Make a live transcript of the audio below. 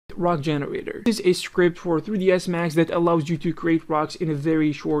rock generator. This is a script for 3ds Max that allows you to create rocks in a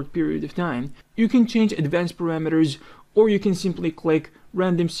very short period of time. You can change advanced parameters, or you can simply click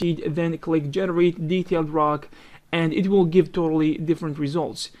random seed, then click generate detailed rock, and it will give totally different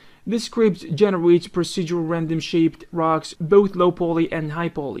results. This script generates procedural random shaped rocks, both low poly and high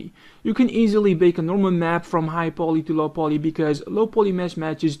poly. You can easily bake a normal map from high poly to low poly because low poly mesh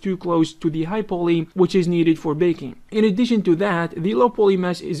matches too close to the high poly, which is needed for baking. In addition to that, the low poly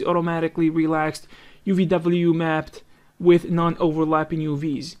mesh is automatically relaxed UVW mapped with non-overlapping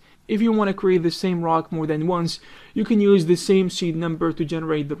UVs. If you want to create the same rock more than once, you can use the same seed number to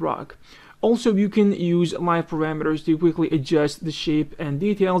generate the rock. Also, you can use live parameters to quickly adjust the shape and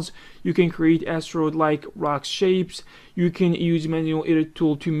details. You can create asteroid-like rock shapes. You can use manual edit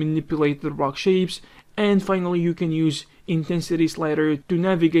tool to manipulate the rock shapes. And finally, you can use intensity slider to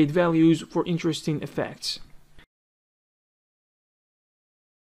navigate values for interesting effects.